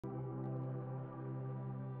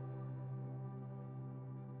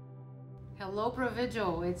Hello,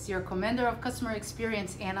 Pro-Vigil. It's your Commander of Customer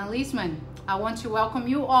Experience, Anna Leisman. I want to welcome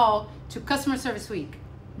you all to Customer Service Week.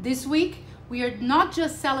 This week, we are not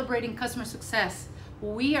just celebrating customer success,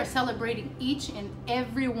 we are celebrating each and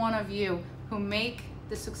every one of you who make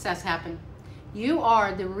the success happen. You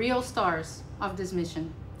are the real stars of this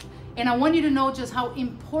mission. And I want you to know just how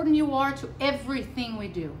important you are to everything we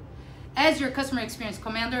do. As your Customer Experience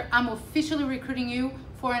Commander, I'm officially recruiting you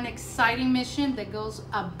for an exciting mission that goes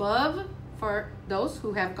above for those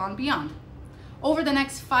who have gone beyond. Over the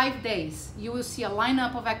next 5 days, you will see a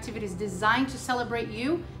lineup of activities designed to celebrate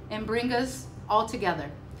you and bring us all together.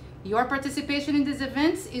 Your participation in these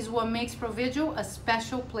events is what makes Pro-Vigil a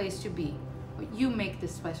special place to be. You make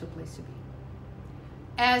this special place to be.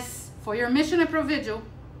 As for your mission at Pro-Vigil,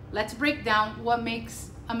 let's break down what makes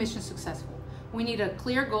a mission successful. We need a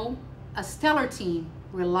clear goal, a stellar team,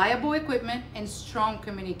 reliable equipment, and strong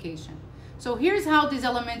communication. So here's how these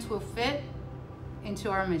elements will fit into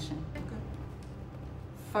our mission.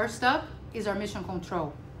 First up is our mission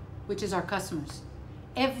control, which is our customers.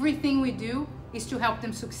 Everything we do is to help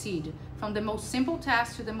them succeed, from the most simple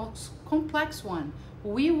task to the most complex one.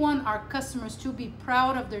 We want our customers to be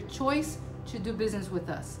proud of their choice to do business with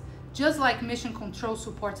us. Just like mission control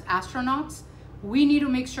supports astronauts, we need to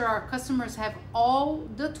make sure our customers have all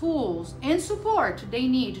the tools and support they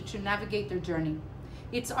need to navigate their journey.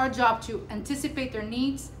 It's our job to anticipate their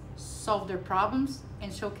needs, solve their problems,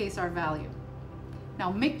 and showcase our value.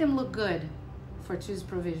 Now make them look good for Choose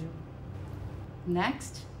Pro-Vigil.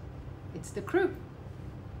 Next, it's the crew.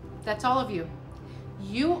 That's all of you.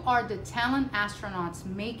 You are the talent astronauts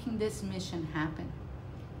making this mission happen.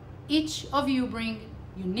 Each of you bring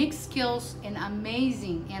unique skills and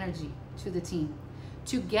amazing energy to the team.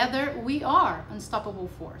 Together, we are unstoppable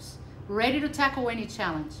force, ready to tackle any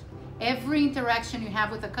challenge. Every interaction you have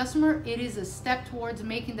with a customer, it is a step towards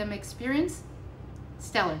making them experience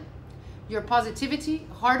stellar. Your positivity,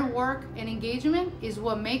 hard work, and engagement is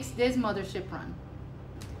what makes this mothership run.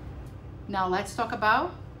 Now let's talk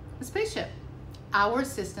about the spaceship, our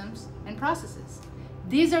systems and processes.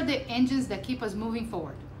 These are the engines that keep us moving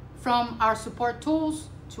forward. From our support tools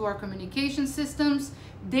to our communication systems,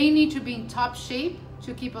 they need to be in top shape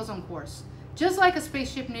to keep us on course. Just like a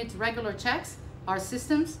spaceship needs regular checks, our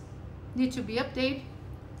systems need to be updated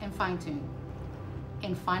and fine-tuned.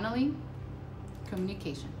 And finally,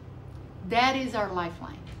 communication. That is our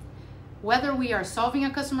lifeline. Whether we are solving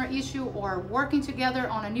a customer issue or working together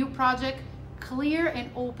on a new project, clear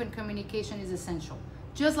and open communication is essential.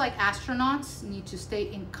 Just like astronauts need to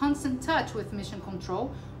stay in constant touch with mission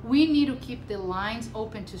control, we need to keep the lines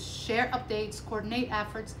open to share updates, coordinate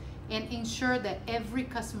efforts, and ensure that every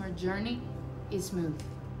customer journey is smooth.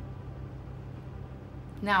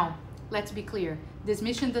 Now, let's be clear. This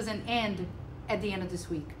mission doesn't end at the end of this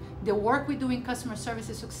week. The work we do in customer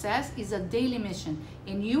services success is a daily mission,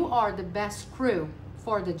 and you are the best crew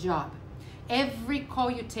for the job. Every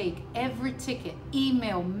call you take, every ticket,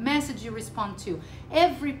 email, message you respond to,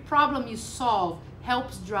 every problem you solve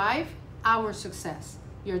helps drive our success.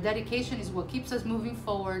 Your dedication is what keeps us moving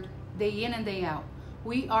forward day in and day out.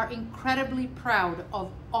 We are incredibly proud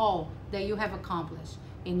of all that you have accomplished,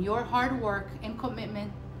 and your hard work and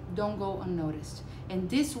commitment don't go unnoticed. And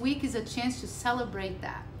this week is a chance to celebrate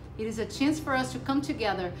that. It is a chance for us to come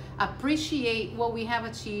together, appreciate what we have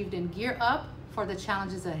achieved, and gear up for the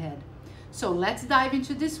challenges ahead. So let's dive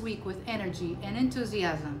into this week with energy and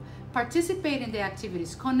enthusiasm. Participate in the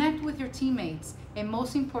activities, connect with your teammates, and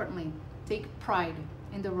most importantly, take pride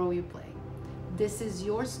in the role you play. This is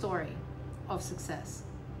your story of success.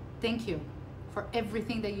 Thank you for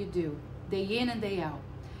everything that you do, day in and day out.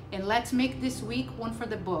 And let's make this week one for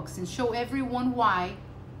the books and show everyone why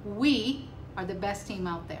we are the best team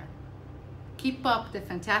out there. Keep up the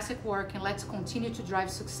fantastic work, and let's continue to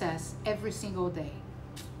drive success every single day.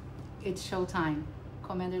 It's showtime.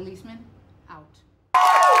 Commander Leisman, out.